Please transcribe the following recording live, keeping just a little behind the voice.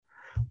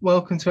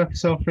welcome to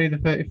episode 3 of the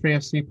 33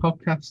 FC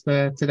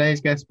podcast.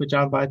 Today's guest, we're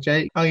joined by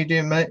Jake. How you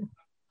doing, mate?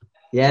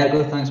 Yeah,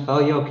 good. Thanks,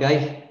 pal. You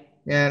okay?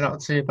 Yeah, not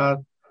too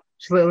bad.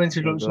 Just a little Good,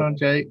 introduction good. on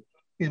Jake.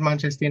 He's a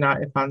Manchester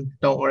United fan.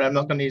 Don't worry, I'm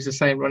not going to use the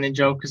same running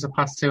joke as the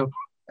past two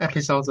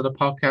episodes of the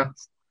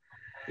podcast.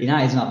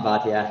 United's not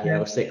bad. Yeah, Yeah.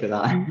 we'll stick with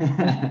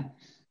that.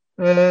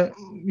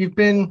 You've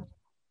been...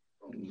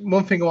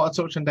 One thing I want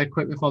to touch on dead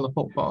quick before the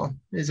football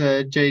is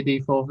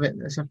JD4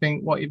 Fitness. I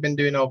think what you've been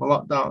doing over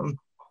lockdown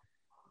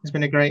has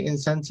been a great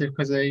incentive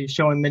because you're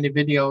showing many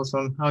videos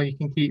on how you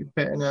can keep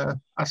fit. And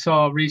I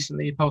saw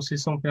recently you posted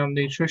something on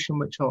nutrition,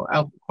 which will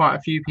help quite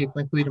a few people,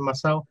 including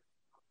myself.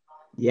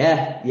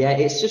 Yeah.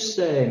 It's just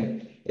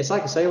it's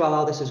like I say, while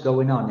all this is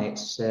going on, I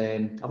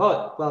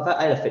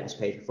had a fitness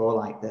page before,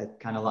 like the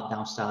kind of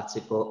lockdown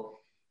started, but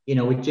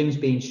with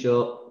gyms being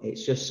shut,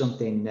 it's just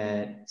something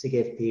to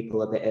give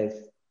people a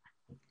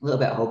little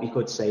bit of hope, you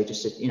could say,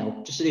 just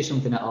to do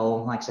something at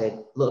home. Like I said,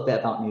 a little bit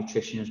about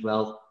nutrition as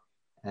well.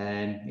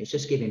 It's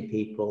just giving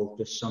people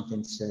just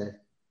something to,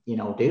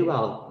 do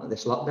while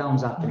this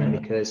lockdown's happening,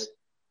 because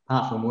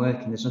apart from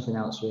working, there's nothing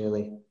else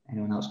really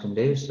anyone else can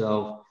do.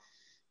 So,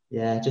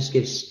 yeah, it just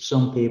gives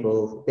some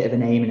people a bit of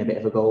an aim and a bit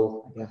of a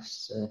goal, I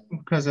guess.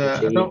 Because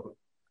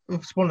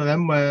it's one of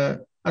them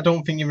where I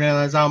don't think you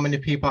realise how many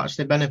people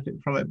actually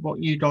benefit from it,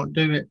 but you don't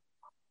do it.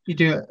 You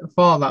do it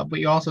for that, but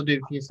you also do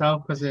it for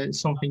yourself because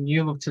it's something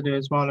you love to do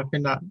as well. And I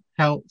think that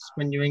helps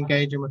when you're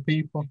engaging with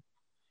people.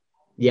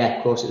 Yeah,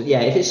 of course.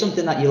 Yeah, if it's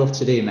something that you love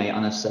to do, mate,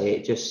 honestly,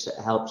 it just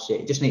helps you.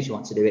 It just makes you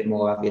want to do it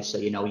more,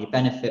 obviously. You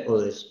benefit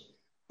others.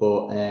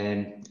 But,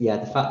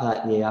 the fact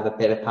that you have a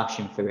bit of a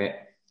passion for it,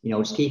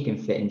 just keeping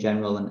fit in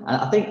general. And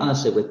I think,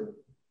 honestly,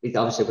 with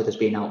us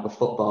being out with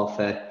football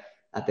for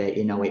a bit,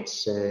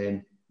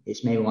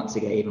 it's made me want to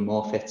get even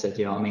more fitter, do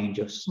you know what I mean?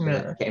 Just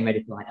getting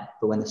ready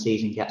for when the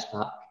season gets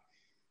back.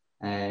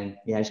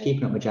 Just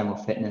keeping up my general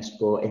fitness.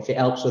 But if it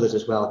helps others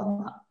as well,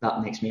 then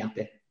that makes me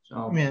happy.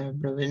 So Yeah,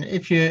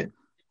 brilliant.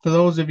 For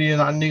those of you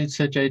that are new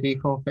to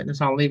JD4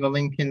 Fitness, I'll leave a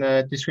link in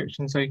the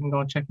description so you can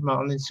go and check them out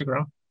on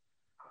Instagram.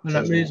 And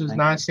that moves us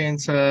nicely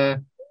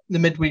into the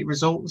midweek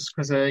results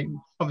because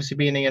obviously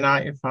being a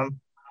United fan,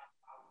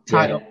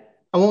 I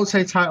won't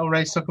say title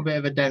race took a bit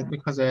of a dent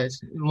because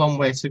it's a long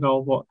way to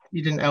go, but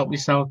you didn't help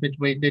yourself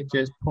midweek, did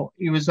you? But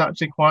he was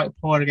actually quite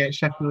poor against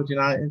Sheffield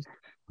United.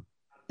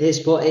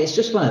 It's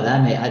just one of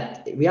them,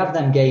 mate. We have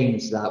them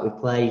games that we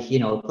play,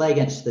 we play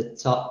against the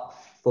top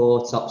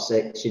 4, top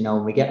 6,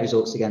 and we get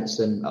results against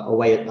them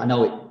away. I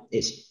know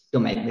it's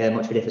don't make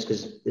much of a difference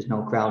because there's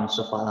no crowd and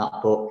stuff like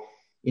that, but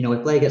we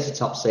play against the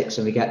top 6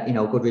 and we get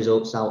good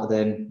results out of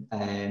them.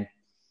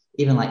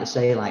 Even like you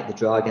say, like the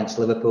draw against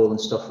Liverpool and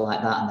stuff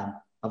like that, and then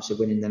obviously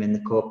winning them in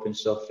the cup and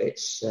stuff.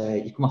 It's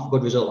you come off a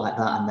good result like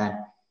that, and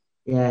then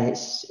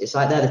it's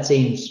like they're the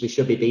teams we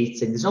should be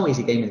beating. There's no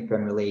easy game in the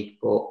Premier League,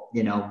 but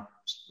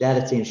they're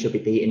the teams should be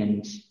beating,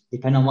 and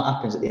depending on what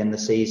happens at the end of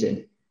the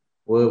season,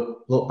 we'll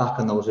look back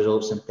on those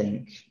results and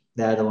think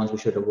they're the ones we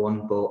should have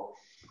won. But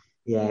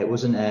it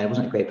wasn't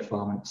a great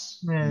performance.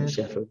 Yeah.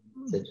 Sheffield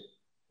did. It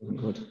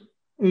wasn't good.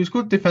 It was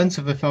good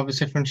defensively,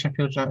 obviously, from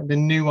Sheffield United. They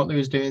knew what they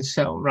was doing,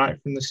 set up right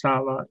from the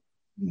start. Like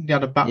they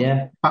had a back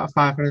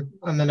 5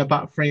 and then a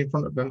back 3 in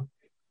front of them.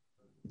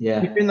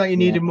 Yeah. You think that you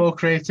needed more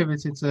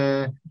creativity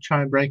to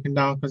try and break them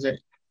down because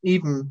it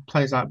even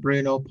plays like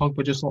Bruno,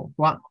 Pogba just look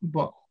flat,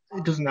 but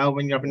it doesn't help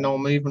when you're having no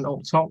movement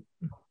up top.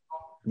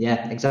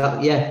 Yeah,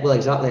 exactly. Yeah, well,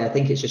 exactly. I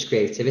think it's just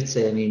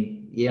creativity. I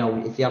mean,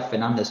 if you have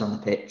Fernandes on the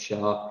pitch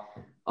or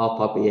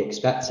Pogba, you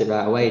expect it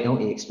right away, don't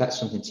you? You expect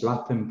something to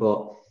happen,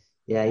 but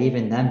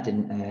even them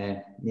didn't.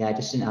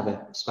 Just didn't have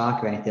a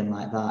spark or anything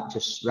like that.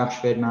 Just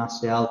Rashford,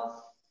 Martial.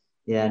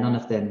 None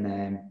of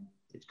them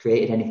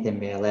created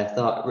anything really. I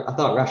thought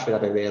Rashford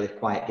had a really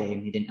quiet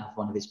game. He didn't have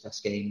one of his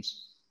best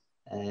games.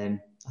 I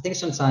think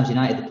sometimes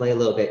United they play a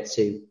little bit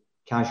too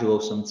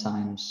casual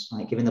sometimes,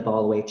 like giving the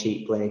ball away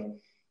cheaply.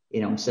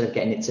 Instead of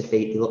getting it to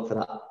feet, they look for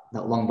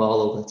that long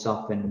ball over the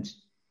top, and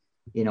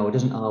it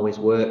doesn't always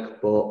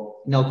work.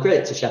 But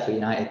credit to Sheffield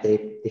United,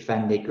 they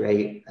defended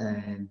great.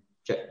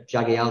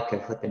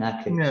 Jagielka flipping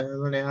heck.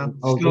 Really are.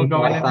 Still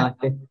going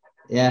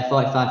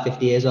 45,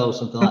 50 years old,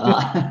 something like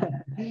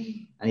that.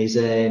 And he's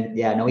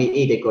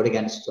he did good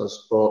against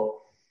us. But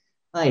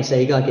like you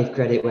say, you got to give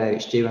credit where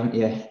it's due, haven't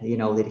you?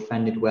 They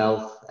defended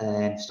well,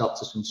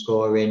 stopped us from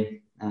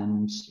scoring,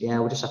 and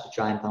we'll just have to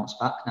try and bounce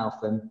back now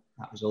from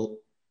that result.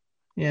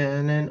 Yeah,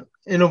 and then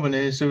in other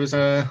news, there was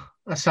a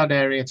sad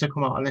area to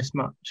come out on this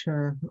match.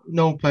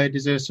 No player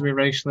deserves to be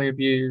racially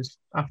abused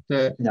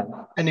after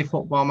any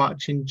football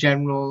match in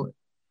general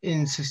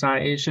in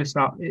society. It's just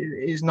that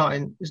it's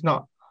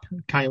not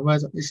kind of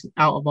words. It's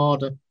out of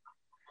order.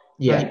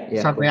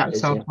 Sadly,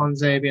 Axel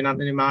Tuanzebe and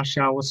Anthony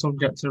Martial were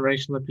subject to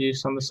racial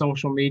abuse on the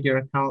social media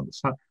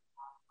accounts.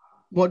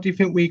 What do you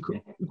think we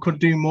could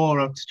do more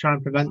of to try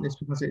and prevent this?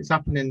 Because it's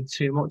happening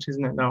too much,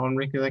 isn't it, now on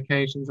regular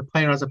occasions? A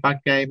player has a bad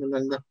game and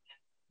then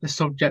they're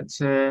subject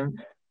to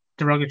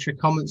derogatory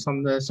comments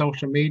on the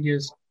social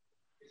medias.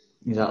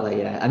 Exactly,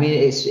 yeah. I mean,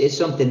 it's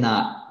something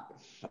that,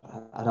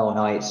 I don't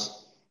know,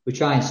 we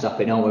try and stop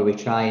it, don't we? We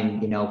try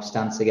and,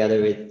 stand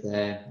together with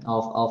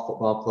all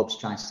football clubs,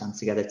 try and stand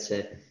together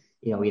to,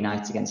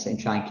 unite against it and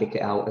try and kick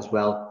it out as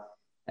well.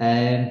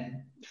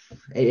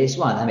 It's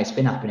one of them. It's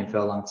been happening for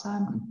a long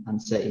time,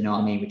 and so,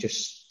 we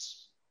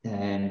just, we're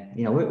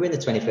in the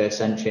 21st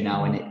century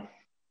now, and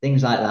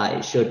things like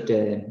that.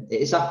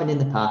 It's happened in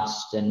the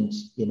past, and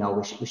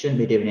we shouldn't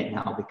be doing it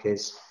now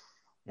because,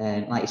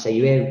 like you say,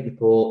 you hear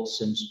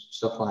reports and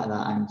stuff like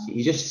that, and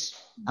you just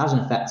has an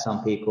effect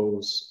on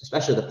people's,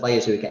 especially the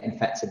players who are getting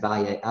affected by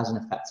it, has an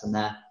effect on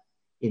their,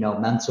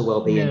 mental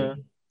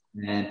well-being.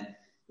 Yeah.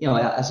 It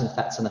has an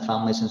effect on the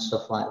families and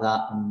stuff like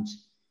that. And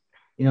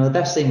the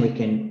best thing we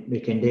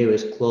can do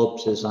as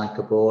clubs, as like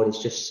a board, is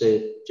just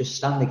to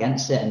stand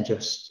against it, and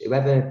just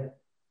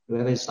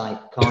whoever's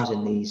like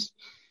causing these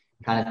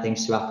kind of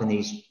things to happen,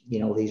 these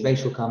these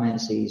racial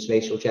comments, these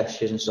racial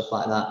gestures and stuff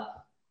like that,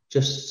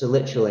 just to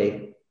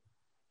literally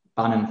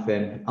ban them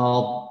from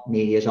all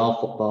medias, all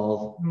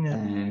football.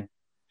 Yeah.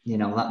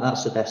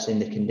 That's the best thing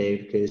they can do,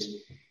 because,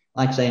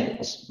 like I say,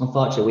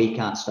 unfortunately we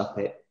can't stop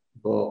it,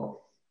 but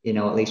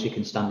at least we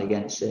can stand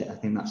against it. I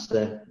think that's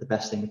the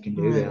best thing we can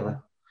do, really.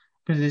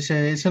 Because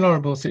it's an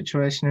horrible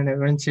situation, and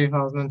we're in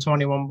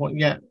 2021, but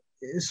yet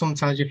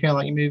sometimes you feel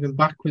like you're moving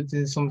backwards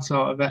in some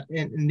sort of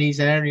in these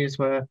areas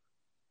where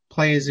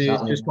players who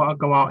just want to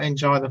go out and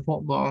enjoy the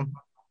football.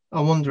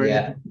 I wonder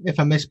if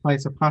a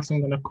misplaced pass is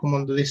going to come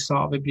under this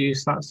sort of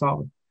abuse, that sort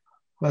of,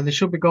 where they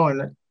should be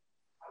going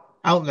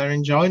out there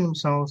enjoying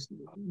themselves.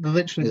 They're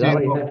literally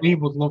doing what we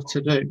would love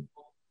to do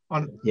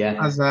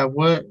as their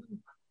work.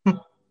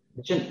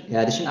 They shouldn't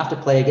have to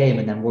play a game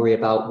and then worry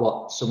about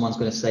what someone's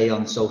going to say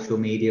on social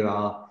media,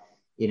 or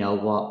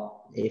what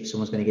if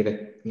someone's going to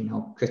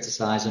give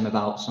criticize them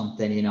about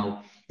something.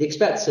 They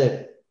expect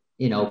to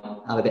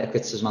have a bit of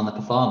criticism on the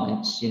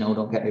performance.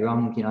 Don't get me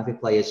wrong. Every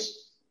player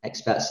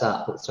expects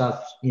that, but to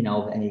have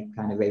any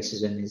kind of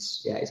racism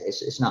is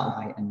it's not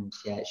right, and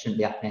it shouldn't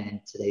be happening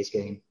in today's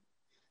game.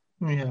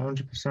 Yeah,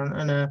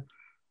 100%.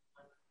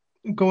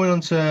 And going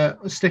on to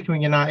sticking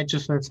with United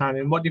just for the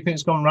time, what do you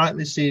think's gone right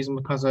this season?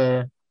 Because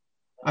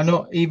I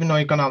know even though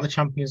you've gone out of the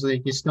Champions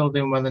League, you're still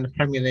doing well in the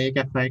Premier League,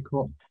 FA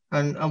Cup,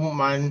 and I wouldn't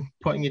mind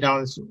putting you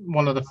down as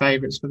one of the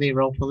favourites for the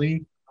Europa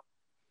League.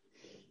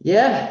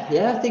 Yeah,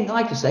 I think,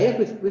 like I say,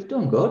 we've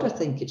done good. I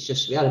think it's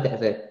just we had a bit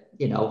of a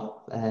bit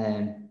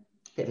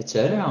of a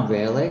turnaround,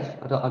 really.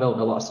 I don't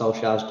know what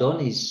Solskjaer's done.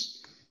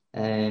 He's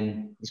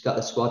got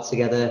the squad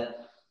together.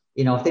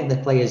 I think the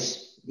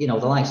players, the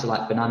likes of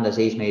like Fernandes,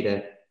 he's made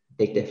a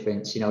big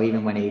difference.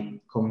 Even when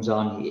he comes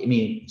on,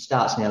 he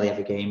starts nearly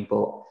every game,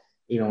 but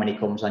even when he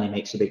comes on, he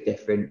makes a big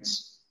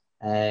difference.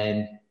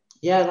 Like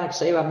I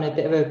say, we're having a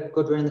bit of a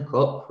good run in the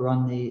cup. We're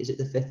on the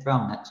 5th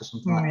round next or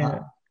something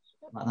like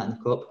that in the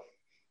cup.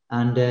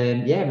 And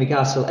in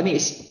regards to,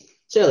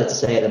 it's early to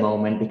say at the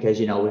moment because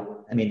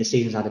the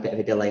season's had a bit of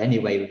a delay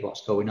anyway with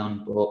what's going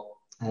on. But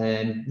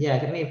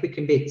if we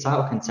can be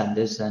title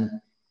contenders,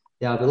 then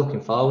I'll be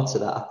looking forward to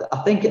that.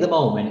 I think at the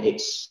moment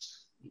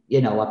it's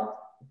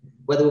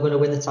whether we're going to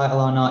win the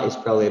title or not is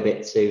probably a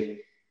bit too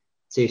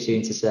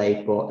soon to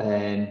say. But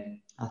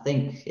I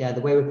think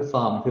the way we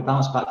perform, if we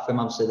bounce back from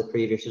obviously the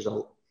previous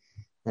result,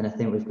 then I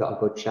think we've got a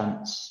good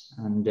chance.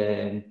 And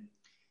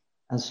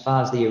as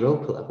far as the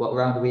Europa, what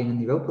round are we in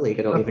the Europa League?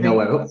 I don't even know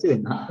where we're up to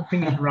in that. I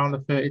think it's round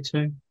of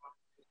 32.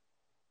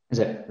 Is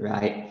it?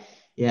 Right.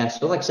 Yeah,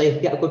 so like I say, if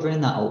we get a good run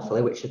in that,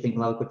 hopefully, which I think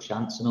we'll have a good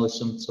chance. I know there's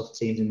some tough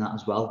teams in that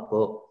as well,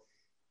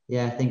 but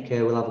I think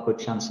we'll have a good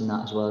chance in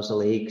that as well as the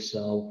league.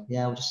 So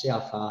we'll just see how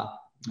far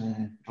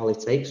Ollie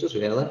takes us,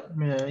 really.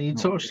 Yeah, you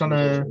touched on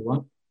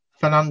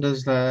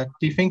Fernandes there.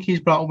 Do you think he's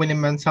brought a winning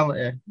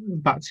mentality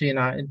back to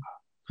United?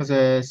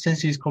 Because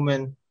since he's come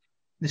in,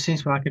 there seems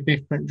to be like a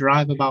different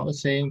drive about the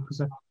team,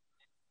 because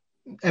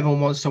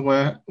everyone wants to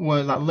work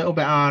like a little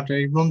bit harder.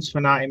 He runs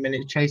for 90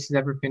 minutes, chases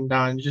everything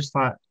down. He's just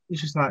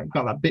like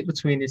got that bit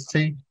between his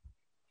teeth.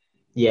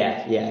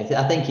 Yeah.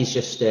 I think he's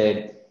just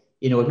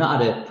we've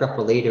not had a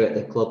proper leader at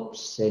the club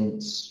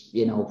since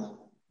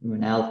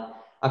Runel.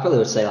 I probably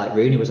would say like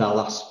Rooney was our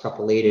last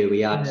proper leader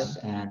we had,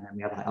 and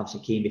we had like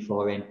obviously Keane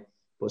before him.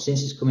 But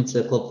since he's come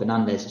into the club,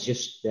 Fernandes, it's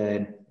just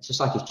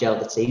like he's gelled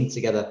the team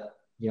together.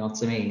 You know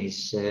what I mean?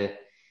 He's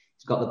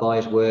got the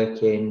boys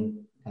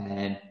working.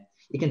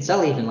 You can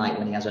tell even like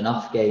when he has an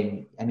off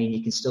game.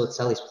 You can still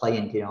tell he's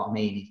playing. Do you know what I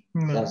mean?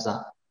 He has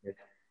that,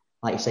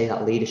 like you say,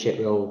 that leadership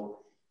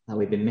role that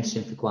we've been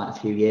missing for quite a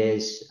few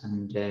years.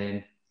 And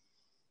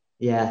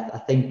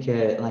I think,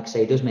 like I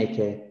say, it does make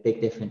a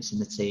big difference in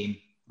the team.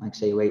 Like I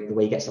say, the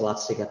way he gets the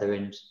lads together,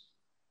 and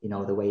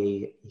the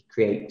way he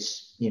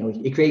creates.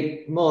 He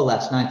creates more or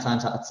less 9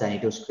 times out of 10. He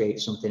does create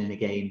something in a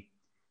game,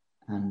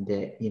 and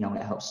it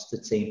helps the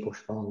team push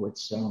forward.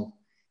 So.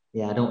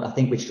 I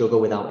think we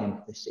struggle without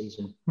him this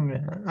season.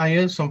 Yeah. I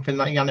heard something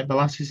that Yannick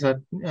Bolasie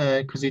said,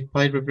 because he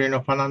played with Bruno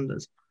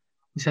Fernandes.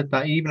 He said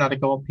that he even had to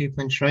go on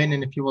people in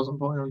training if he wasn't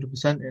putting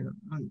 100% in.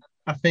 And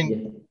I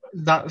think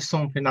that's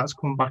something that's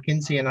come back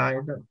into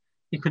United.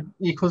 You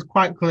could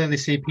quite clearly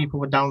see people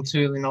were down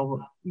tooling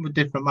over with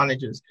different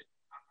managers.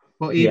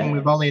 But even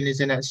with Ollie and his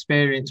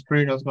inexperience,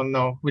 Bruno's gone,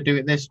 no, we do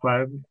it this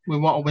way. We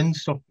want to win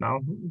stuff now.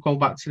 Go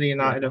back to the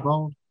United of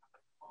old.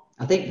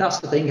 I think that's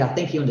the thing. I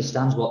think he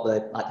understands what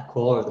the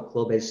core of the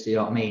club is. Do you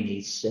know what I mean?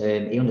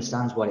 He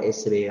understands what it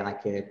is to be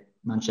like a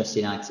Manchester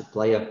United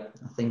player.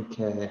 I think,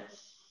 I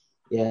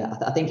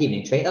think even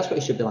in training, that's what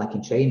he should be like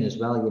in training as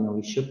well. You know,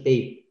 he should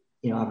be,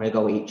 having a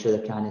go at each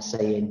other, kind of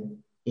saying,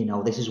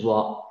 this is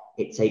what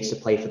it takes to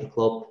play for the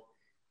club.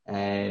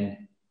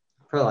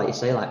 Probably like you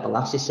say, like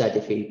Balassi said,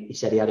 if he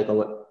said he had to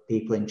go at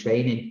people in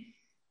training,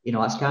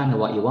 that's kind of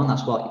what you want.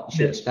 That's what you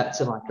should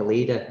expect of like a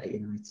leader at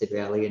United,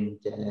 really. And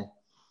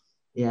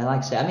like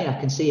I say, I mean, I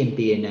can see him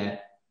being a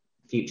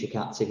future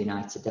captain of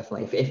United,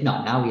 definitely. If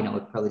not now, he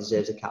probably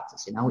deserves a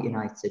captaincy now at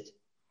United.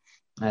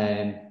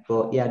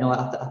 But yeah, no,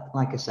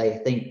 like I say, I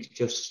think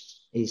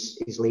just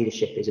his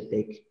leadership is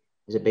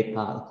a big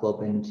part of the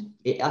club, and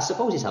I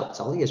suppose it's helped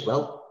Ollie as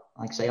well.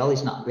 Like I say,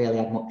 Ollie's not really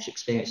had much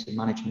experience in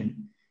management,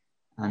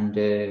 and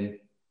to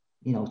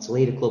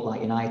lead a club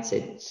like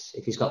United,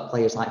 if he's got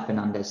players like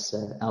Fernandes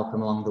to help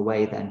him along the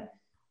way, then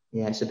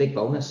yeah, it's a big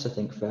bonus, I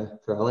think, for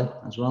Ollie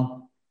as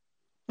well.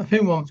 I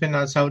think one thing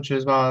that's helped you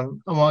as well,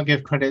 I want to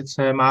give credit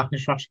to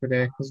Marcus Rashford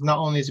here, because not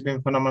only has he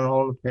been phenomenal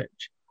on the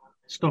pitch,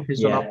 stuff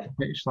he's done off the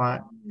pitch,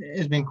 like,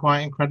 it's been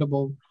quite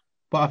incredible.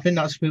 But I think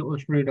that's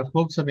filtered through the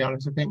club, to be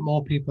honest. I think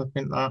more people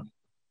think that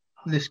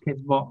this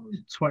kid's,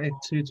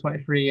 22,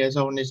 23 years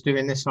old and is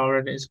doing this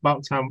already. It's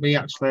about time we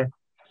actually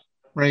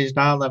raised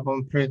our level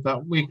and proved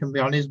that we can be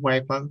on his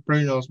wavelength,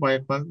 Bruno's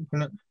wavelength.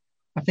 And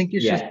I think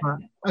it's just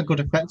a good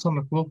effect on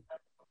the club.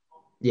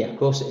 Yeah, of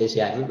course it is.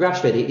 Yeah,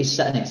 Rashford, he's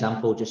set an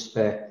example just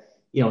for,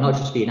 not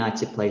just for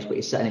United players, but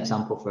he's set an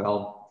example for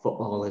all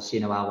footballers.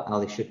 How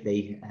they should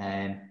be.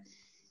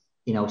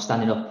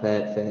 Standing up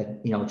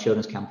for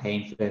children's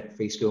campaign for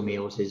free school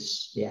meals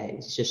is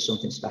it's just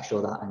something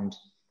special. That, and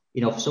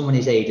for someone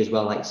his age as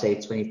well, like say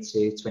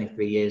 22,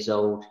 23 years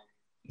old,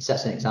 he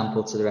sets an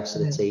example to the rest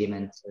of the team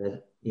and to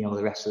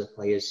the rest of the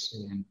players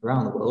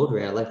around the world,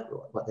 really,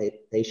 what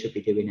they should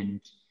be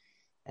doing.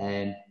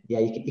 And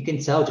you can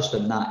tell just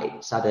from that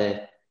it's had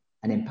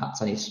an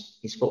impact on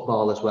his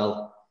football as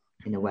well,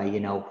 in a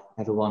way.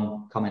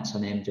 Everyone comments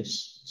on him,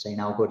 just saying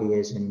how good he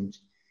is, and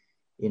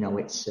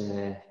it's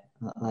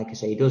like I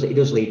say, he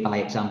does lead by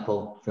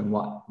example from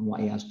what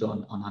he has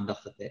done on and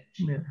off the pitch.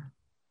 Yeah.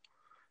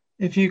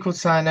 If you could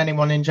sign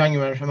anyone in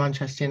January for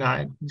Manchester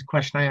United, it's a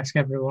question I ask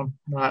everyone,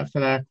 right, for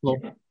their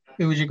club,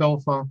 who would you go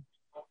for?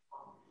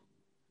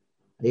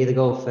 I'd either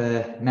go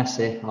for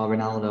Messi or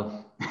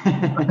Ronaldo.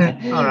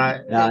 All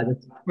right.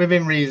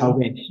 Within reason. I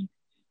wish.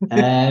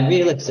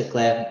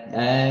 Realistically,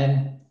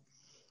 I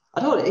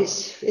don't.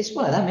 It's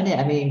one of them, isn't it?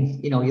 I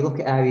mean, you look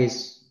at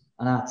areas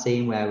on our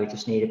team where we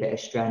just need a bit of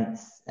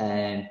strength.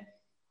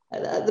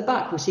 At the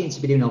back, we seem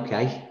to be doing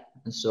okay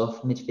and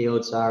stuff.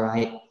 Midfield's all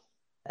right.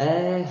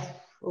 It's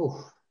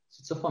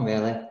a tough one,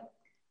 really.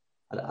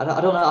 I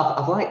don't know.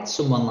 I've liked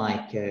someone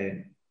like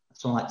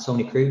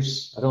Toni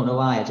Kroos. I don't know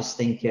why. I just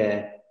think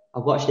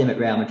I've watched him at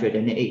Real Madrid,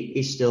 and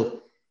he's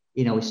still,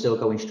 he's still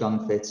going strong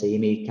for the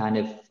team. He kind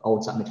of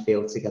holds that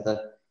midfield together.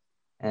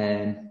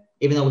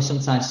 Even though we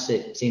sometimes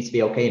seem to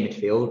be okay in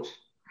midfield,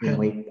 I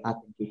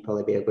think he'd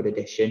probably be a good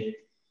addition.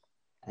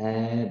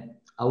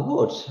 I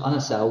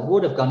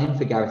would have gone in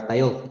for Gareth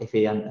Bale if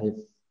he hadn't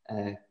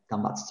have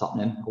gone back to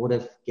Tottenham. I would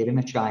have given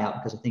him a try out,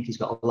 because I think he's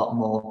got a lot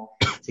more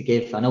to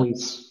give. I know he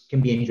can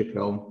be injury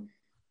prone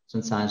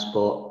sometimes,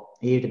 but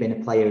he would have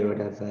been a player who would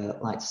have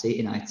liked to see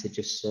United,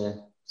 just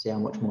see how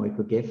much more he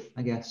could give,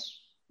 I guess.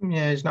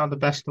 Yeah, he's not the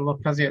best to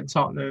look, has he, at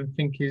Tottenham? I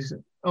think he's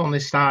only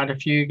started a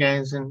few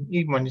games, and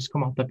even when he's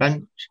come off the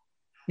bench,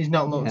 he's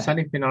not looked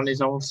anything on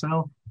his old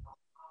self.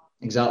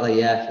 Exactly,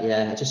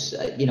 yeah. Just,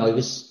 he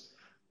was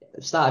at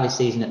the start of his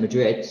season at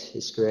Madrid,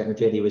 his career at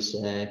Madrid, he was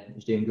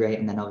doing great,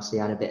 and then obviously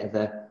had a bit of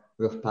a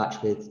rough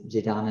patch with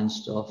Zidane and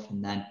stuff,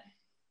 and then,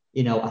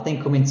 I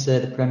think coming to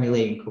the Premier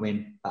League and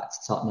coming back to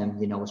Tottenham,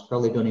 was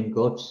probably done him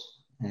good.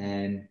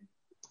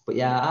 But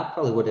yeah, I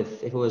probably would have,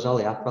 if it was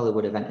Ollie, I probably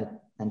would have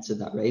entered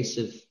that race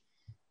of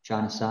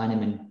trying to sign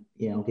him and,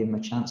 give him a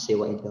chance, see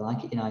what he'd be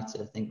like at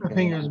United. I think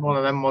it was one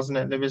of them, wasn't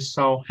it? They were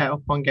so het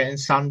up on getting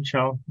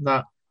Sancho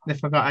that they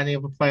forgot any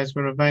other players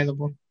were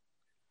available.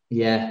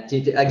 Yeah,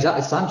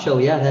 exactly. Sancho,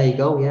 there you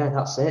go. Yeah,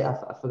 that's it.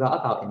 I forgot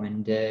about him.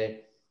 And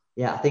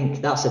I think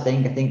that's the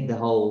thing. I think the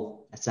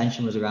whole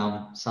attention was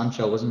around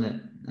Sancho, wasn't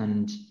it?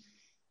 And,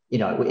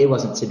 it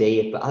wasn't to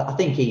be. But I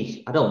think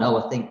I don't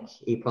know. I think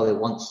he probably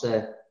wants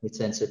to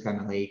return to the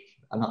Premier League.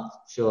 I'm not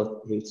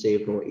sure who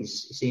to, but he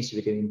seems to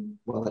be doing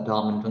well at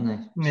Dortmund,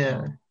 doesn't he?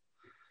 Yeah.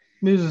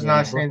 Moves us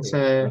nicely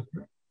into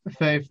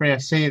 33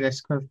 FC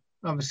this, because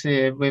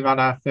obviously we've had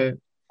our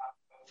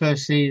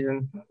first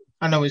season.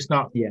 I know it's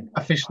not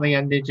officially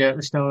ended yet.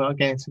 There's still a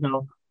game to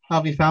go. How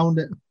have you found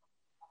it?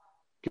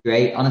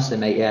 Great, honestly,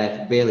 mate.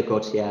 Yeah, really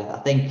good. Yeah, I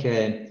think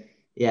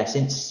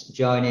since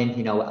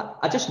joining,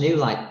 I just knew,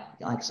 like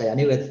I say, I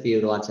knew a few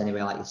of the lads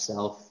anyway, like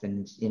yourself,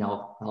 and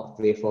about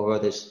 3 or 4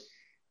 others.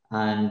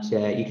 And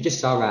you could just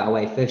tell right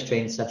away, first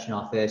training session,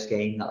 our first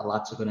game, that the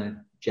lads are going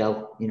to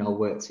gel,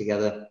 work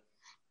together.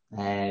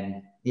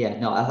 I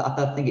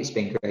think it's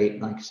been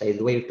great. Like I say,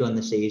 the way we've done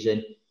the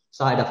season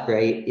started off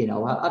great.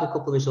 I had a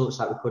couple of results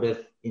that we could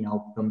have,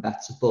 done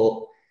better,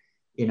 but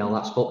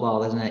that's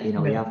football, isn't it?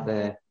 You have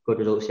good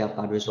results, you have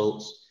bad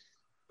results.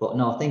 But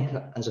no, I think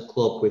as a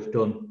club we've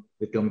done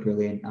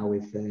brilliant now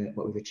with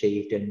what we've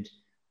achieved, and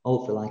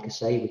hopefully, like I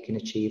say, we can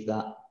achieve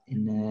that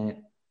in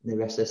the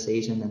rest of the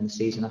season and the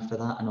season after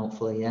that, and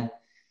hopefully,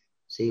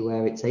 see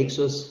where it takes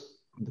us.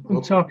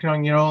 I'm talking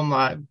on your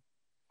own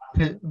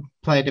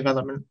player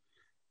development.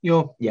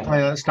 Your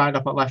player that started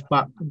off at left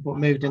back but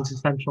moved into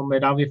central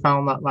mid. Have you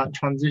found that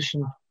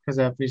transition? Because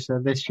obviously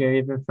this year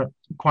even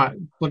quite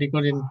bloody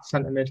good in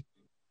centre mid.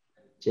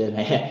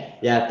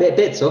 Yeah,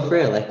 bit tough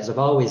really, because I've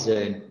always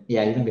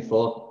even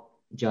before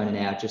joining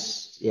here,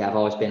 I've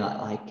always been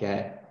like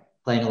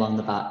playing along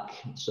the back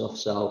and stuff.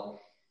 So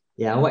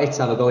I wanted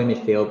to have a go in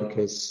midfield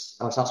because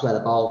that's where the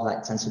ball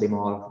tends to be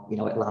more,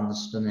 it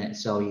lands, doesn't it?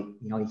 So you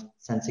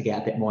tend to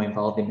get a bit more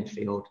involved in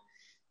midfield.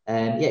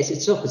 It's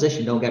a tough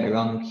position, don't get me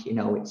wrong.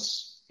 It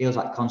feels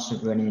like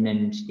constant running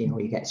and,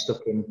 you get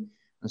stuck in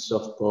and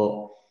stuff.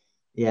 But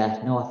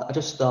I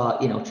just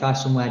thought, try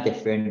somewhere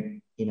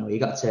different. You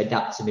got to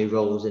adapt to new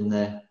roles in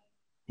the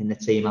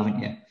team, haven't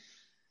you?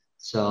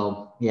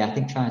 So, I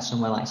think trying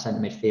somewhere like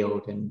centre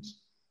midfield and,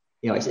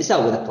 it's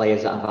out with the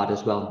players that I've had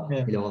as well,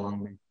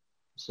 along me.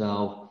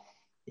 So,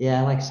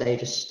 like I say,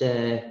 just,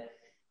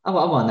 I'm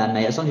on then,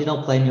 mate. As long as you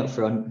don't play me up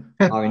front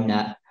or in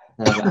net,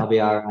 I'll be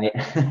all right.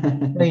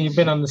 You've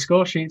been on the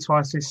score sheet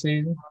twice this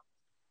season.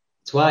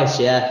 Twice,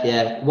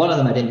 yeah. One of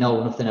them I didn't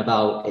know nothing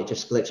about. It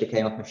just literally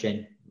came off my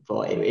shin,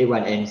 but it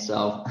went in.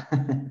 So,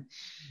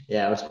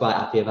 I was quite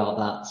happy about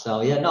that. So,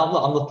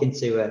 I'm looking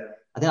to.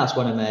 I think that's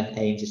one of my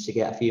aims is to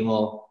get a few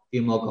more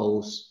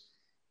goals,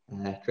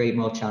 create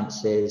more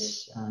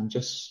chances, and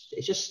it's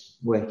just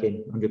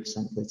working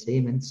 100% for the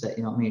team, isn't it?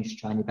 You know what I mean? Just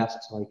trying your best.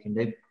 That's all you can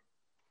do.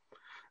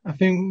 I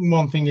think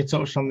one thing you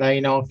touched on there,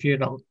 a few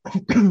of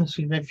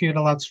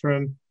the lads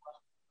from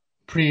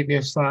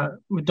previous,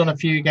 we've done a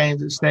few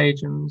games at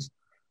stadiums,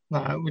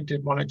 we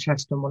did one at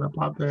Chester and one at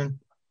Blackburn.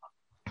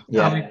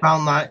 And we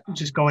found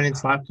just going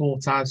into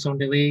 4-time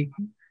Sunday League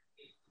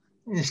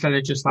instead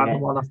of just the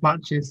one-off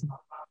matches.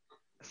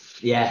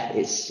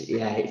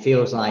 It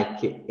feels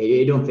like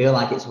it don't feel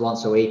like it's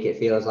once a week. It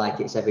feels like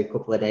it's every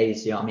couple of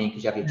days. You know what I mean?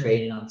 Because you have your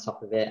training on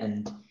top of it,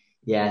 and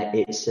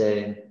it's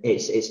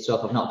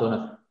tough. I've not done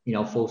a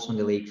full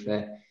Sunday League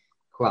for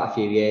quite a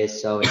few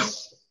years, so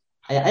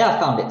I have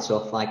found it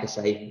tough, like I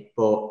say.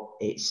 But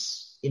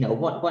it's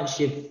once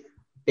you've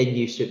been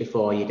used to it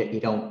before, you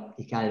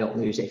kind of don't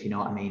lose it, if you know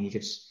what I mean.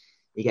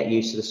 You get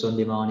used to the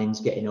Sunday mornings,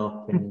 getting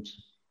up and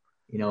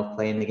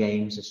playing the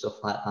games and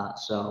stuff like that.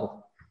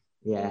 So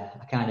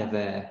I kind of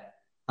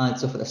found it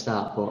tough at the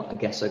start, but I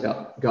guess I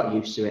got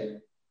used to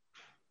it.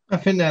 I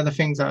think they're the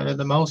things that are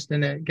the most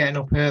in it, getting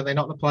up early,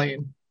 not the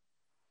playing.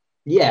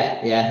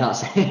 Yeah,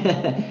 that's. I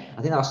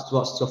think that's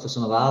what's tough for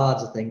some of our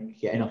lads. I think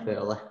getting up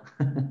early.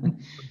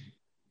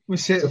 We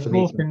sit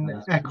fourth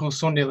in Eccles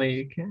Sunday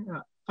League.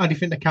 How do you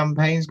think the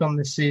campaign's gone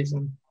this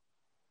season?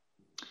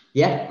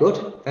 Yeah,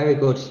 good, very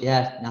good.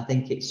 Yeah, and I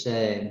think it's.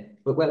 Where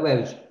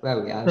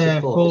are we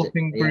at? Fourth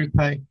in Group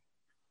A.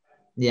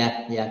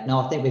 Yeah. No,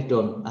 I think we've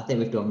done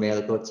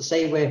really good. To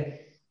say we're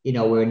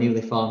a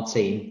newly formed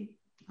team,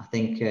 I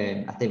think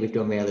we've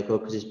done really good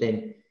because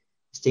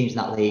there's teams in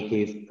that league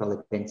who've probably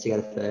been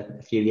together for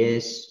a few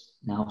years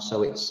now.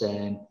 So it's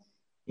so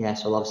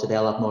obviously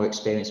they'll have more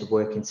experience of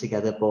working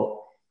together. But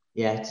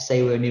to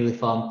say we're a newly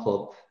formed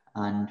club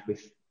and we're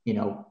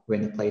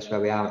in the place where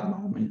we are at the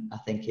moment, I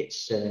think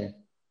it's I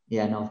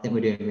think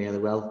we're doing really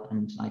well.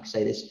 And like I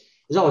say, there's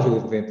always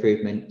room for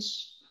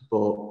improvements,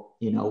 but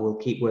we'll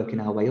keep working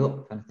our way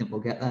up, and I think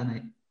we'll get there,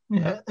 mate.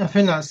 Yeah, I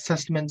think that's a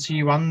testament to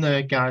you and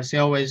the guys. They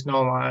always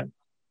know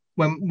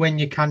when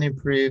you can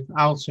improve,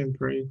 how to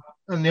improve.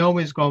 And they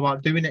always go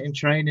about doing it in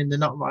training. They're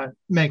not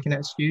making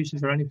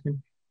excuses or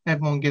anything.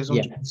 Everyone gives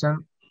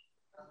 100%.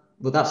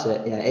 Well, that's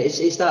it. Yeah, it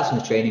starts on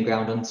the training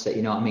ground, doesn't it?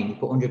 You know what I mean? You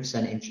put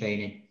 100% in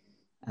training,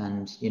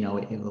 and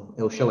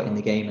it'll show it in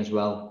the game as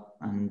well.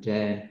 And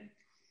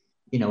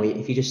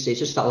if you it's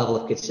just that level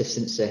of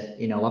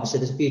consistency. Obviously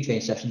there's a few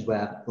training sessions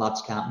where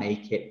lads can't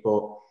make it,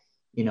 but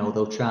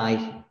they'll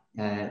try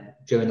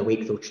during the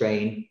week. They'll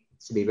train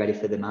to be ready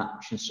for the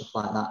match and stuff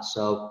like that.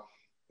 So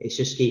it's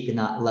just keeping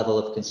that level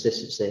of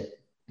consistency,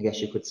 I guess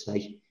you could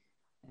say.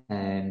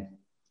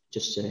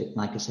 Just to,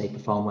 like I say,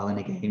 perform well in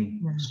a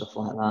game, stuff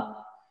like that.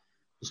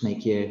 Just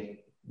make you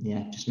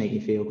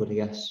feel good, I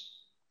guess.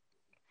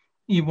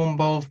 You won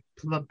both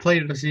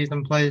Player of the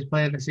Season, Player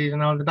of the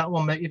Season. How did that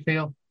one make you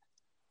feel?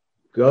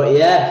 Good,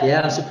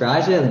 yeah. I'm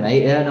surprised, really,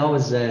 mate. Yeah, no, I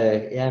was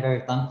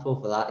very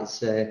thankful for that.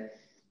 It's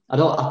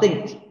I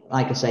think,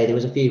 like I say, there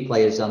was a few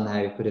players on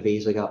there who could have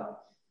easily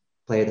got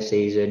Player of the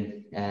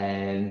Season.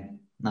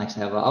 Like I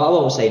say, I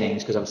won't say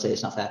names because obviously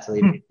it's not fair to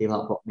leave people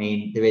out. But I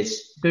mean, there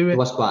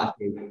was quite a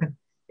few.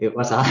 It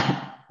was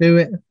that. Do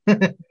it.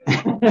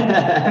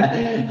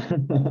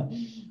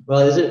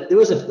 Well, there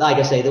was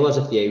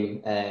a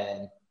few.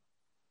 I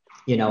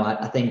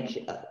think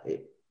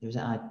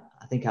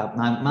think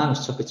mine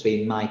was tough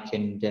between Mike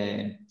and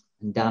Dan.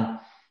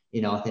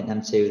 I think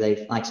them two,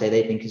 they've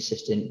been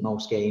consistent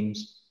most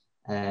games.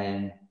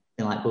 Been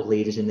like good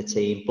leaders in the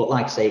team. But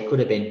like I say, it could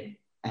have been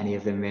any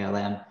of them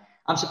really.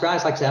 I'm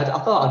surprised. Like I said, I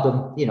thought I'd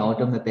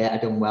done my bit,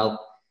 I'd done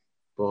well.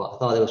 But I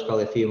thought there was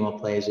probably a few more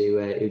players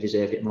who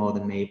deserved it more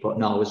than me. But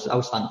no, I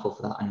was thankful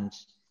for that. And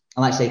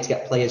like I say, to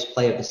get player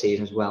of the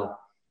season as well.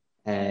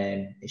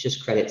 It's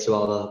just credit to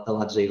all the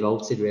lads who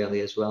voted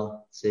really as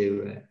well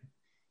to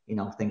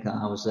think that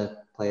I was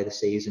a player of the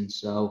season.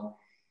 So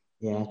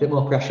yeah, a bit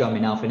more pressure on me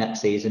now for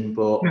next season.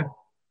 But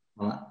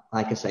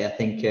like I say, I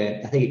think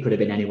it could have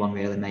been anyone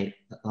really, mate.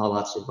 All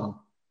lads did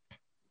well.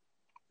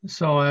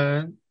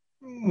 So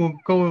we'll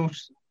go.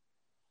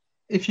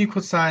 If you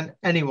could sign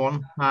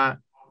anyone, I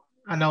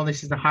know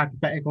this is a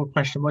hypothetical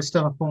question, but it's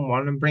still a fun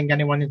one, and bring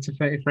anyone into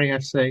 33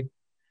 FC,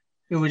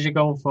 who would you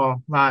go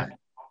for? Like,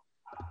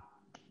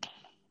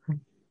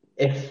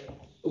 any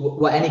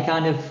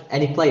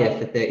player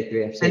for 33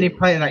 FC? Any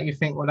player that you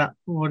think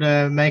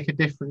would make a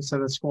difference to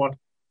the squad?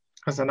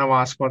 Because I know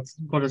our squad's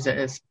good as it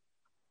is.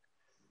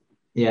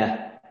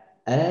 Yeah.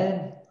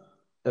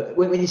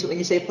 When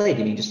you say player, do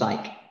you mean just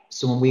like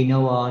someone we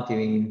know, or do you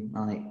mean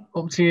like?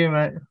 Up to you,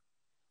 mate.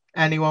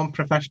 Anyone,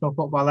 professional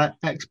footballer,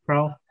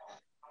 ex-pro.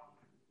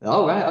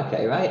 Oh, right.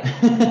 Okay, right.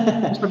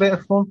 Just a bit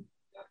of fun.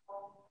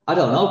 I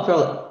don't know.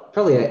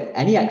 Probably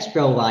any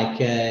ex-pro, like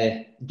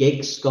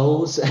Giggs,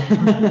 Scholes.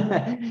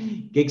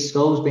 Giggs,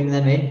 Scholes, bring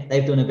them in.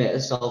 They've done a bit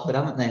of Salford,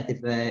 haven't they?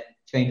 They've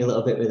trained a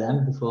little bit with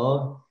them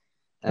before.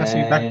 I see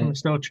Beckham's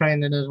still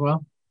training as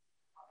well.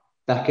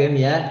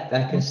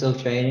 Beckham's still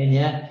training,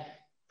 yeah.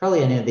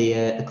 Probably any of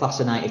the class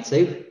of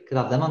 92. Could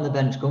have them on the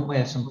bench, couldn't we,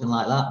 or something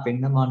like that?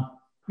 Bring them on.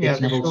 Yeah,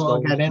 they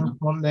sure get in.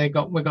 We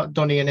got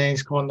Donny and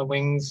Aisco on the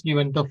wings, you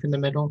and Duff in the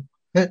middle.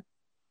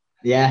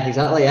 Yeah,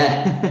 exactly,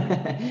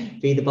 yeah.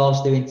 Feed the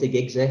balls through into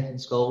Giggsy and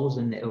Scholes,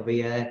 and it'll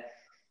be it'd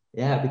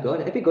be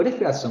good. It'd be good if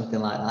we had something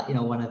like that,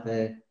 one of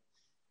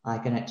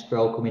like an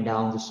ex-pro coming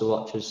down just to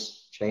watch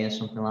us train or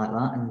something like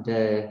that, and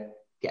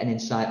get an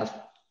insight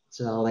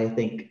to how they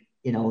think,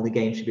 the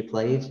game should be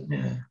played.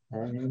 Yeah.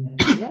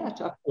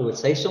 I would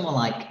say someone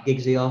like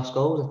Giggsy or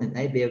Scholes, I think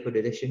they'd be a good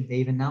addition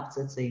even now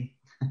to the team.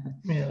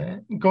 Yeah.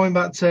 Going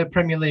back to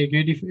Premier League,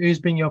 who's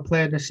been your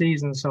player of the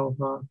season so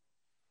far?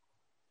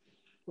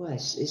 Well,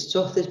 it's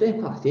tough. There's been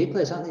quite a few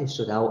players, haven't there, who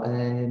stood out.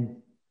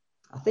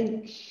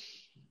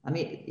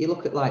 You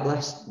look at like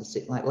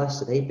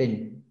Leicester, they've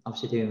been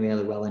obviously doing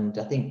really well, and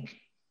I think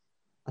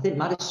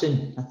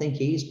Maddison,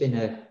 he's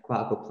been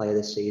quite a good player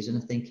this season.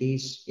 I think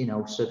he's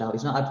stood out.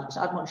 He's not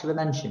had much of a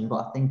mention,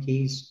 but I think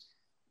he's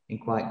been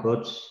quite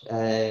good.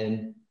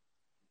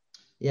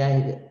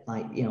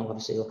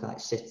 Obviously look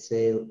at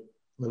City,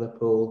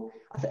 Liverpool.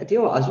 Do you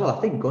know what as well? I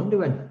think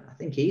Gundogan. I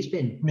think he's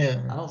been.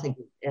 Yeah. I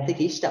think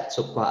he's stepped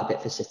up quite a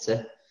bit for City.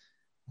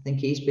 I think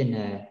he's been.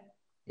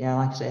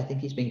 Like I say, I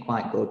think he's been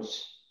quite good.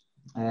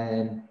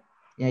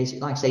 He's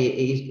like I say,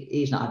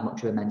 he's not had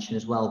much of a mention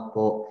as well.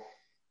 But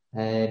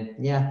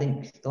I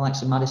think the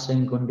likes of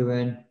Maddison,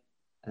 Gundogan,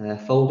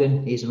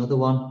 Foden. He's another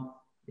one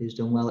who's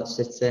done well at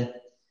City.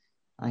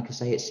 Like I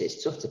say,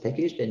 it's tough to pick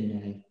who's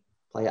been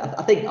player.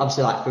 I think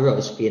obviously, like for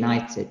us, for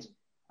United,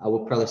 I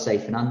would probably say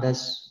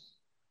Fernandes.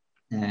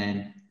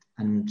 And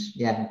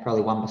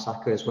probably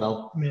Wan-Bissaka as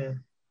well. Yeah,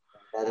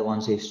 they're the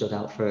ones who stood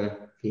out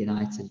for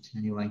United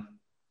anyway.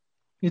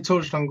 You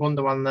touched on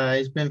Gundogan there.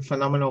 He's been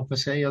phenomenal for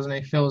City, hasn't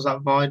he? Fills that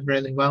void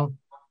really well.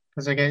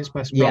 Because against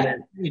West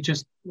Brom, you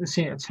just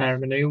seem to tear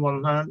a new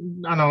one.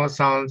 I know it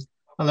sounds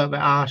a little bit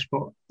harsh,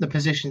 but the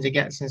positions he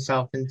gets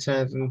himself in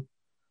terms and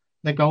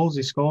the goals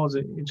he scores,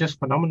 it's just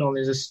phenomenal.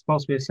 He's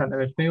supposed to be a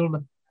centre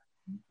midfielder.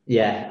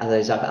 Yeah,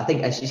 exactly. I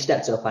think as he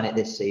stepped up on it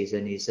this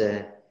season, he's.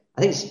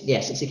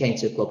 Since he came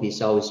to the club,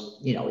 he's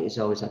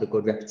always had a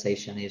good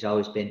reputation. He's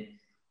always been a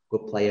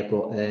good player,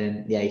 but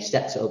he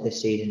stepped it up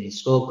this season. He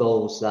scored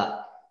goals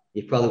that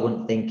you probably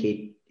wouldn't think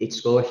he'd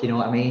score, if you know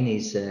what I mean.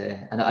 He's,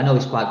 and I know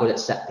he's quite good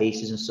at set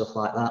pieces and stuff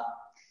like that,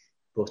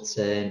 but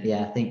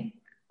I think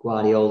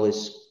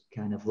Guardiola's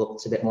kind of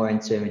looked a bit more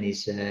into him, and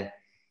he's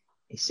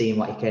seen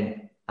what he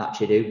can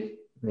actually do,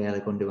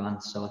 really,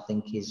 Gundogan. So I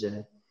think he's,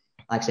 like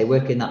I say,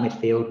 working that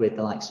midfield with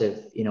the likes of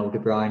De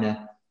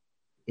Bruyne,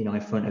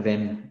 in front of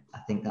him. I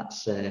think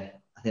that's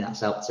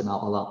helped him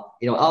out a lot.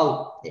 It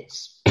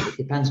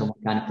depends on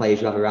what kind of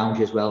players you have around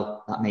you as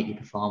well that make you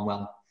perform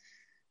well.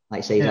 Like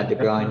I say, you've had De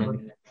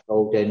Bruyne,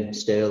 Foden,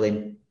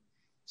 Sterling.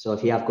 So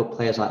if you have good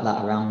players like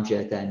that around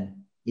you,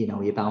 then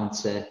you're bound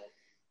to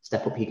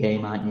step up your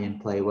game, aren't you, and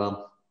play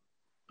well.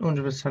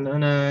 100%.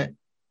 And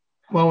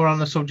while we're on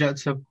the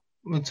subject of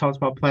we talked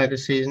about player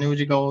this season, who would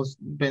you go has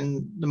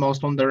been the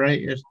most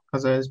underrated?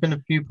 Because there's been a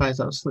few players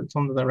that have slipped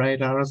under the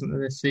radar, hasn't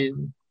there, this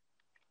season?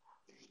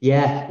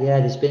 Yeah.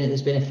 There's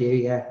been a few.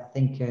 Yeah, I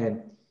think,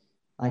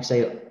 like I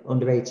say,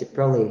 underrated. I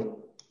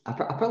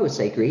probably would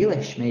say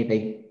Grealish.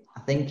 Maybe. I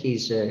think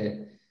he's.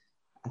 I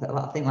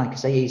think, like I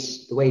say,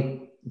 he's the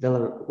way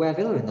Villa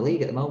in the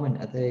league at the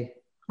moment. Are they?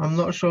 I'm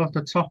not sure if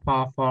the top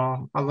half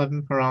or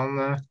 11th around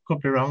there.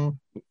 Could be wrong.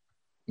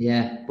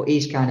 Yeah, but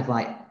he's kind of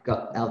like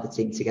held the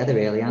team together,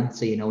 really, hasn't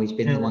he? You know, he's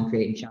been the one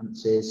creating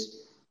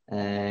chances.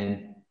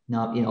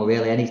 Not, you know,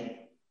 really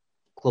any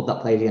club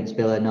that plays against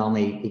Villa,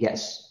 normally he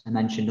gets a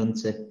mention,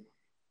 doesn't he?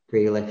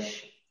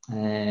 Grealish.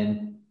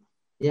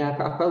 Yeah,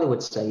 I probably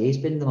would say he's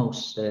been the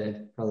most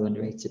probably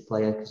underrated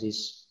player because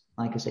he's,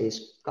 like I say,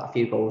 he's got a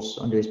few goals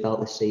under his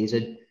belt this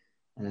season,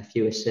 a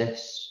few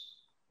assists,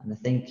 and I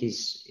think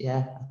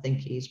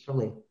he's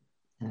probably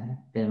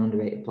been an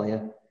underrated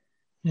player.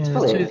 Yeah, it's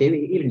probably a few,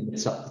 even in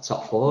the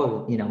top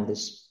four. You know,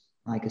 there's,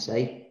 like I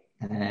say,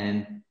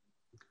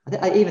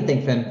 I even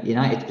think from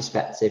United's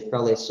perspective,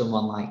 probably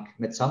someone like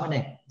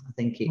McTominay. I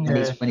think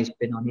when he's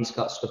been on, he's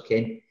got stuck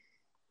in.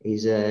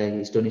 He's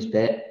done his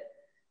bit.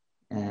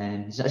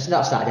 It's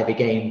not started every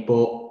game,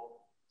 but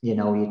you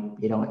know,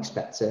 you don't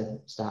expect to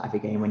start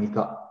every game when you've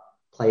got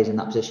players in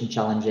that position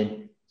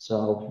challenging.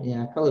 So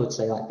yeah, I probably would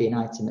say like be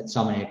United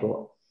McTominay,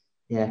 but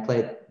yeah,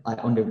 played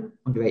like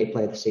underrated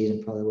player of the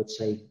season. Probably would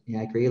say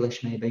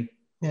Grealish maybe.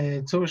 Yeah,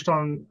 he touched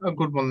on a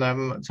good one there,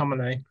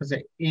 McTominay, because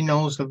he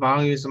knows the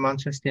values of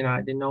Manchester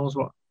United. He knows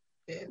what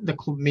the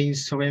club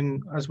means to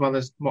him, as well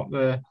as what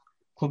the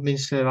club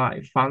means to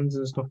like fans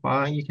and stuff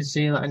like that. You can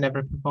see that in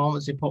every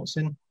performance he puts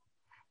in.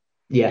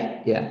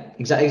 Yeah,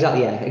 exactly.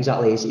 Yeah,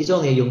 exactly. He's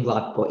only a young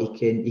lad, but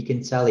you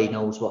can tell he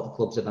knows what the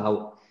club's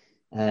about.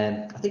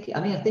 I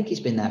think he's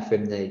been there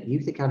from the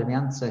youth academy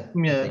answer.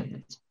 Yeah.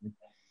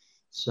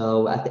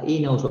 So he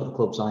knows what the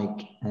club's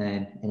like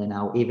in and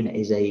out, even at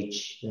his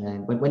age.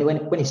 When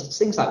he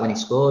things like when he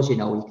scores, you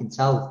know, you can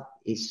tell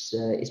he's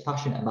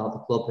passionate about the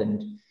club,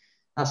 and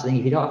that's the thing.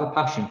 If you don't have a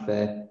passion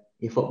for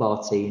your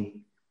football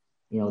team,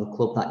 you know, the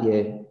club that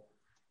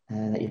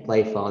you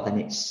play for, then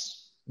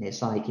it's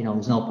like, you know,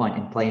 there's no point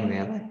in playing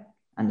really.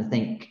 And I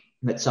think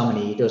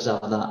McTominay, he does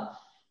have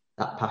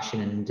that passion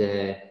and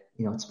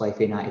you know, to play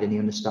for United, and he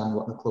understands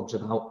what the club's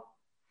about.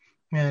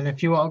 Yeah, and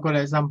if you want a good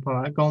example,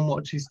 like, go and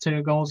watch his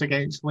 2 goals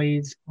against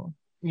Leeds.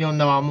 You'll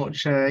know how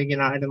much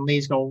United and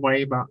Leeds go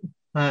way back.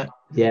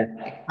 Yeah,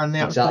 and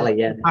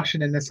the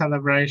passion in the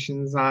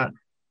celebrations, that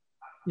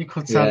you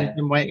could tell he's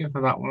been waiting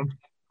for that one.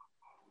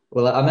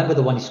 Well, I remember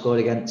the one he scored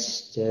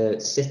against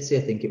City,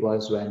 I think it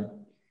was, when it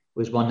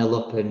was 1-0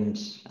 up, and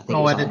I think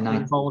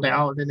he bowled it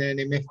out, didn't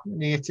he?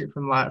 And he hit it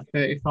from like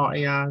 30, 40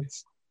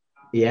 yards.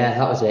 Yeah,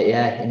 that was it,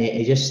 yeah. And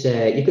he just,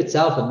 you could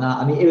tell from that.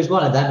 I mean, it was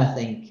one of them, I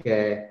think,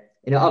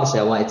 you know, obviously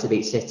I wanted to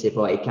beat City,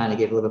 but it kind of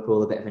gave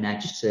Liverpool a bit of an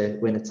edge to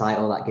win the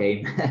title that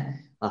game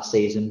last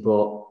season.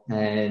 But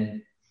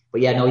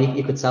yeah, no,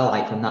 you could tell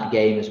like from that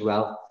game as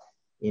well.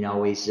 You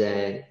know, he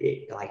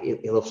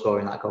loves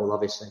scoring that goal,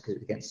 obviously, because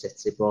it's against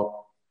City. But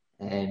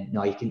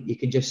no, you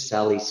can just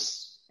tell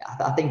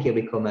I think he'll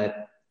become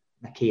a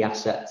key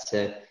asset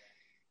to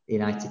the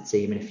United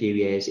team in a few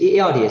years. He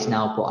already is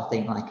now, but I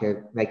think like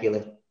a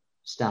regular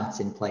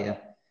starting player.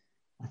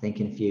 I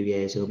think in a few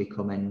years he'll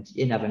become, and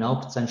you never know,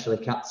 potentially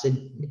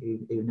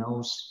captain. Who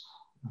knows?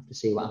 We'll have to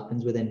see what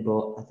happens with him,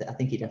 but I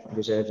think he definitely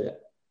deserves it.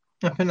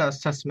 I think that's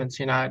testament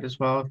to United as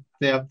well.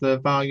 They have the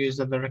values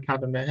of their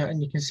academy,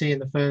 and you can see in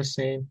the first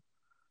team,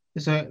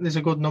 there's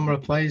a good number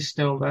of players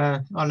still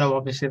there. I know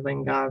obviously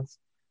Lingard's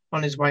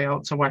on his way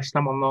out to West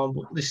Ham on loan,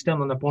 but there's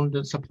still an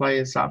abundance of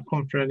players that have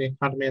come through the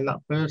academy in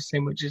that first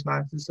team, which is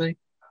nice to see.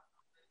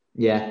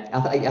 Yeah,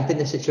 I think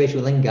the situation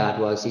with Lingard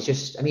was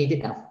he's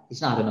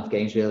not had enough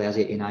games really, has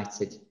he, at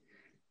United?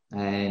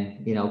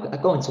 And you know,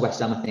 going to West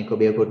Ham I think will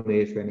be a good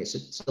move for him.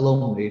 It's a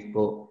long move,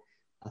 but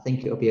I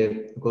think it'll be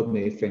a good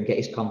move for him. Get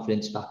his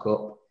confidence back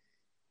up.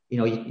 You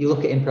know, you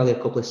look at him probably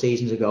a couple of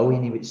seasons ago,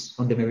 and he was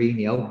under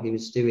Mourinho. He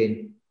was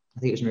doing,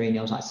 I think it was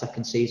Mourinho's like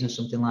second season or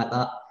something like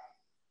that.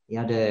 He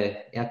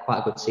had quite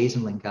a good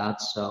season, Lingard.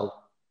 So,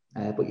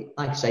 but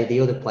like I say, the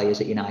other players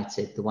at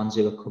United, the ones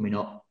who are coming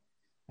up.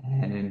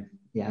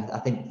 Yeah, I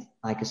think,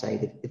 like I say,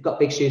 they've got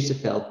big shoes to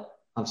fill,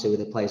 obviously, with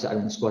the players that are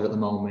in the squad at the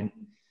moment.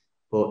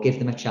 But give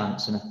them a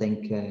chance, and I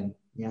think,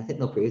 I think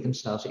they'll prove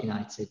themselves at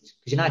United.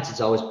 Because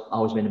United's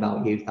always been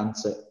about youth,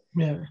 hasn't it?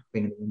 Yeah.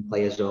 Bringing the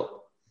players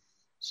up.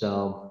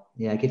 So,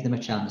 yeah, give them a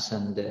chance,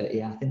 and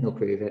I think they'll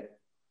prove it.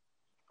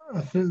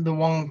 I think the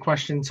one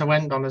question to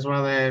end on as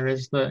well here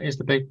is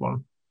the big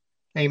one.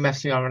 Are you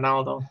Messi or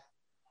Ronaldo?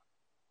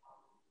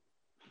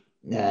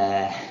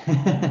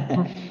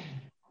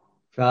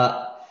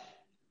 But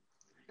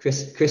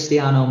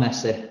Cristiano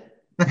Messi.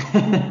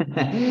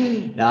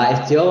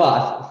 No, do you know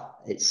what?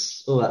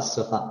 It's all that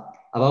stuff.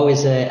 I've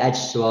always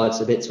edged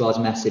a bit towards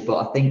Messi,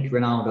 but I think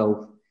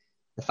Ronaldo,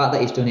 the fact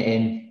that he's done it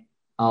in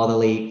all the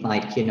league,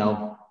 like, you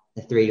know,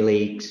 the 3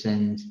 leagues,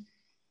 and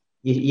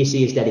you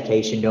see his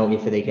dedication, don't you,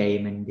 for the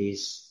game, and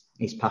his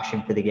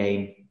passion for the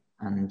game,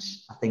 and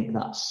I think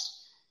that's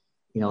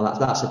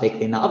a big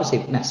thing. That obviously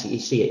Messi, you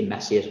see it in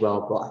Messi as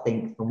well, but I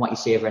think from what you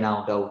see of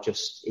Ronaldo,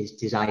 just his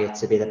desire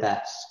to be the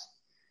best,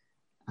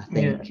 I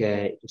think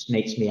it just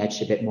makes me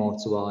edge a bit more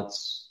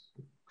towards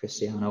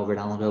Cristiano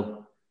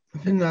Ronaldo. I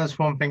think that's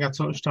one thing I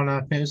touched on. I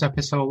think it was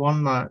episode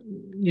 1, that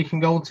you can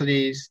go to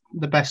the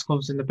best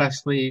clubs in the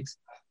best leagues,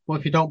 but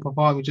if you don't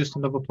perform, you're just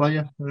another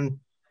player. And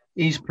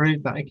he's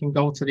proved that he can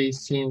go to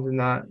these teams and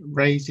that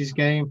raise his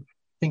game.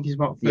 think he's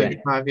about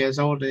 35 years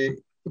old. He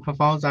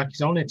performs like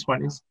he's only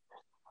 20s.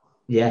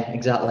 Yeah,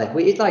 exactly. Well,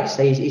 you'd like to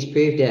say he's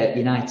proved it at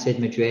United,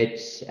 Madrid,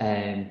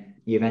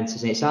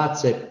 Juventus, and it's hard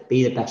to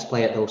be the best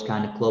player at those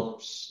kind of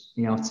clubs.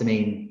 You know what I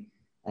mean?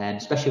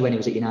 Especially when he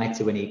was at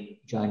United, when he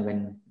joined,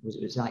 when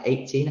it was like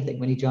 18, I think,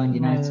 when he joined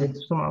United.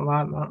 Something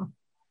like that.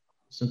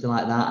 Something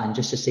like that, and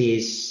just to see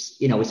his,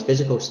 his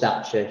physical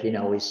stature,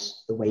 the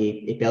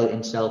way he built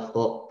himself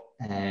up,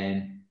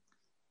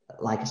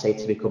 like I say,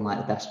 to become like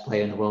the best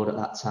player in the world at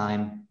that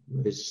time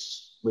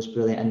was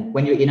brilliant. And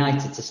when you're at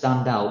United, to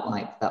stand out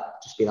like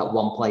that, just be that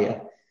one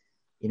player,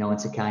 and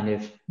to kind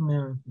of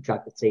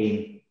drag the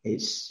team,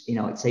 it's,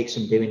 it takes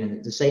some doing.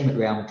 And the same at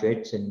Real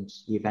Madrid and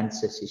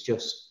Juventus. He's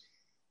just,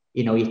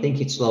 you think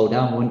he'd slow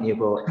down, wouldn't you?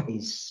 But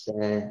he's,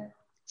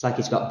 it's like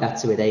he's got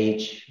better with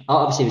age.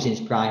 Obviously, he was in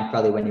his prime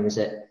probably when he was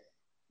at,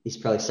 he's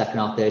probably second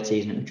or third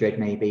season at Madrid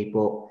maybe.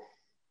 But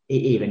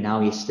even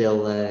now, he's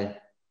still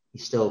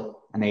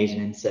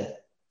amazing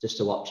just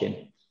to watch him.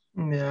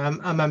 Yeah,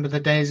 I remember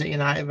the days at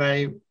United where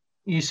he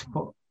used to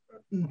put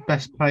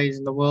best players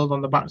in the world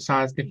on the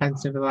backsides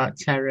defensively, like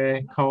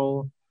Terry,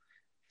 Cole.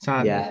 It's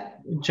like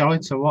joy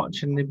to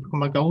watch, and they've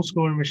become a goal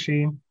scoring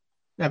machine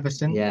ever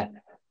since. Yeah,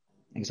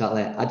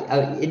 exactly.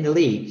 In the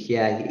league,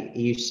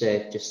 he used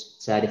to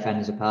just tear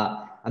defenders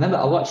apart. I remember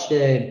I watched.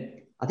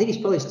 I think he's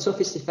probably his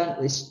toughest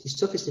defender. His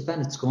toughest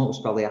defender to come up was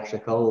probably Asher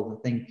Cole. I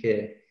think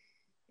I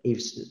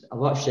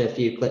watched a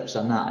few clips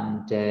on that,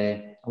 and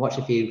I watched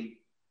a few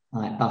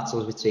like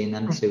battles between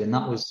them two, and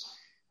that was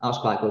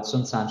quite good.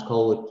 Sometimes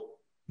Cole would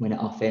win it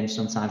off him,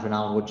 sometimes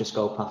Ronaldo would just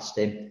go past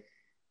him.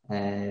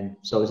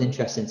 So it was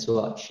interesting to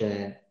watch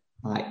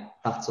like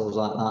battles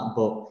like that.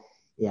 But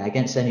yeah,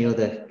 against any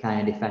other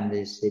kind of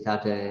defenders, they'd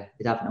have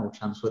no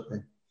chance, would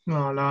they?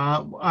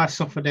 No, I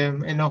suffered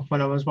him enough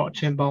when I was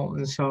watching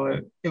Bolton, so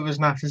it was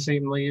nice to see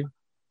him leave.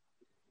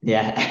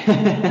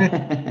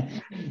 Yeah.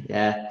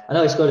 Yeah. I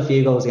know he scored a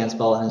few goals against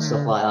Bolton and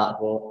stuff like that,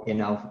 but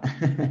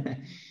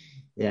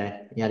yeah,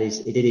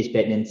 he did his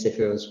bit in Inter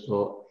for us,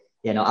 but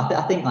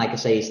I think, like I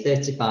say, he's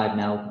 35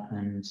 now,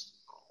 and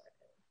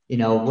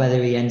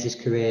whether he ends his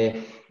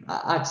career,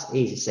 it's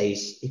easy to say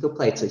he could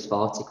play till he's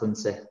 40, couldn't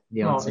he?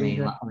 You know what I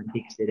mean? Like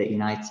Giggs did at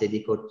United,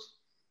 he could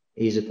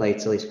easily play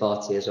till he's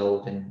 40 years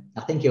old, and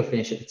I think he'll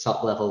finish at the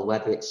top level,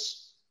 whether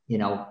it's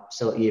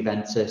still at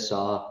Juventus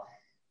or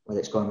whether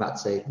it's going back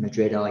to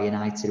Madrid or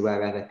United,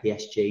 wherever,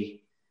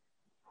 PSG.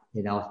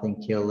 I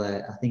think he'll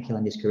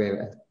end his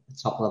career at a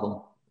top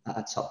level, at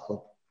a top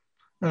club.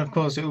 And of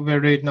course, it would be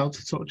rude not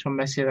to touch on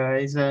Messi there.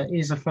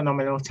 He's a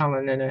phenomenal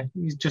talent, isn't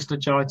he? He's just a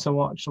joy to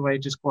watch, the way he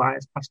just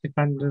glides past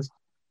defenders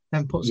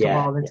and puts the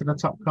ball into the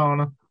top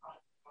corner.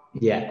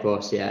 Yeah, of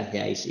course, yeah.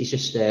 He's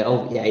just,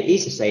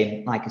 he's the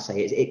same, like I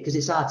say, because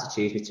it's hard to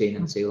choose between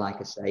them two, like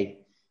I say.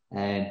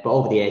 But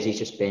over the years, he's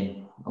just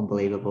been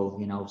unbelievable.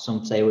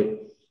 Some say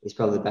he's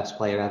probably the best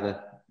player ever,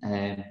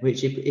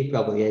 which he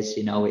probably is.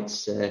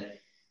 It's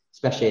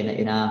especially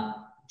in our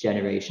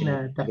generation.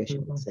 Yeah, I guess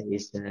you could say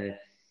he's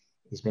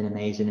been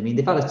amazing. I mean,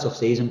 they've had a tough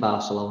season,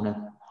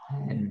 Barcelona.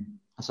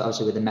 That's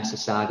obviously with the Messi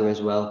saga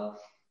as well,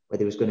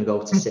 whether he was going to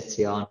go to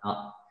City or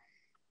not.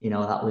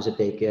 That was a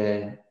big,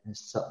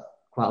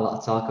 quite a lot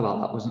of talk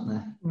about that, wasn't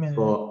there? Yeah.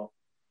 But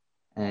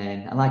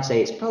and like I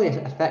say, it's probably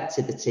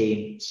affected the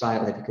team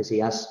slightly because he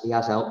has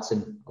helped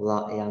them a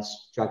lot. He has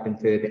dragged them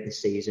through a bit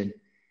this season.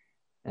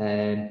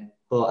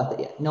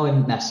 But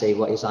knowing Messi,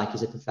 what he's like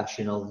as a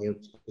professional, he'll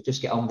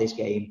just get on with his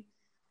game.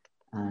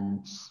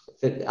 And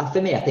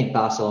for me, I think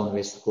Barcelona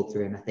is the club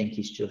for him. I think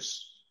he's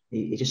just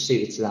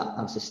suited to that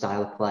as a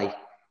style of play.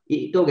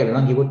 Don't get me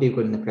wrong, he would be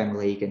good in the Premier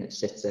League and at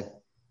City.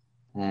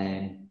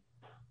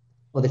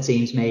 Other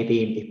teams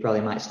maybe he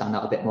probably might stand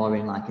out a bit more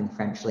in the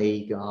French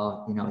league,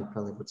 or he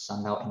probably would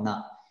stand out in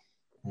that.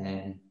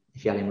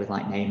 If you had him with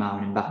like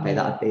Neymar and Mbappe,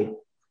 that'd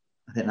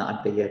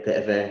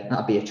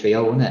be a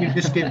trio, wouldn't it? You're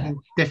just giving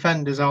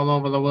defenders all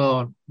over the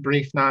world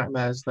brief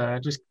nightmares there,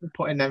 just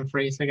putting them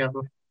three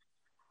together.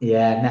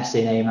 Yeah,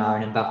 Messi,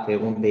 Neymar, and Mbappe, it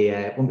wouldn't be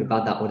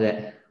bad, that would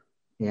it?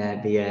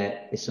 Yeah,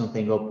 it'd be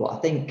something good. But I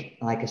think,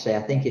 like I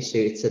say, he's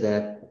suited to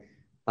the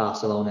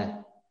Barcelona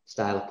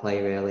style of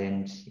play, really,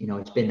 and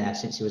he's been there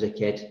since he was a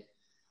kid.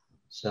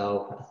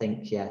 So I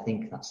think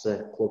that's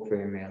the club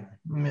for him, really.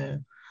 Yeah.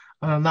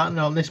 And on that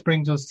note, this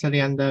brings us to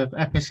the end of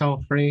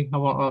episode 3. I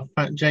want to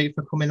thank Jake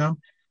for coming on.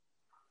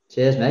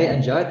 Cheers, mate.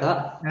 Enjoyed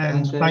that.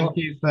 And thank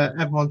you for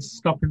everyone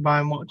stopping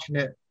by and watching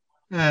it.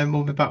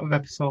 We'll be back with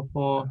episode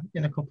 4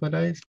 in a couple of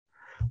days.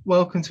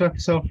 Welcome to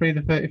episode 3 of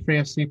the 33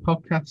 FC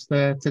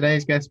podcast.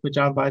 Today's guest, we're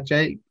joined by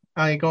Jake.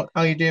 How you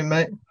doing,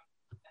 mate?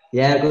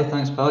 Yeah, good.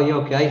 Thanks, pal. You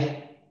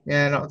okay?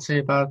 Yeah, not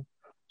too bad.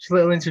 Just a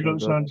little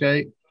introduction on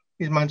Jake.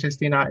 He's a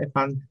Manchester United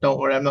fan. Don't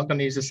worry, I'm not going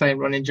to use the same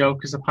running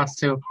joke as the past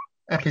 2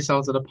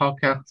 episodes of the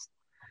podcast.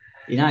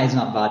 United's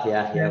not bad,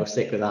 yeah. We'll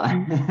stick with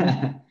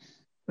that.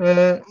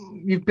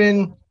 You've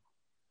been...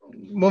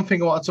 One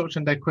thing I want to touch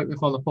on dead quick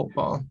before the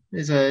football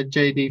is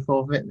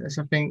JD4 Fitness.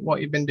 I think what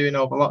you've been doing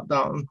over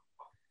lockdown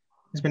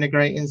has been a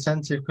great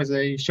incentive because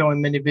he's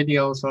showing many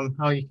videos on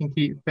how you can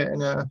keep fit.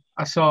 And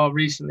I saw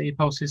recently he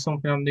posted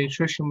something on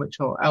nutrition which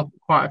will help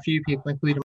quite a few people, including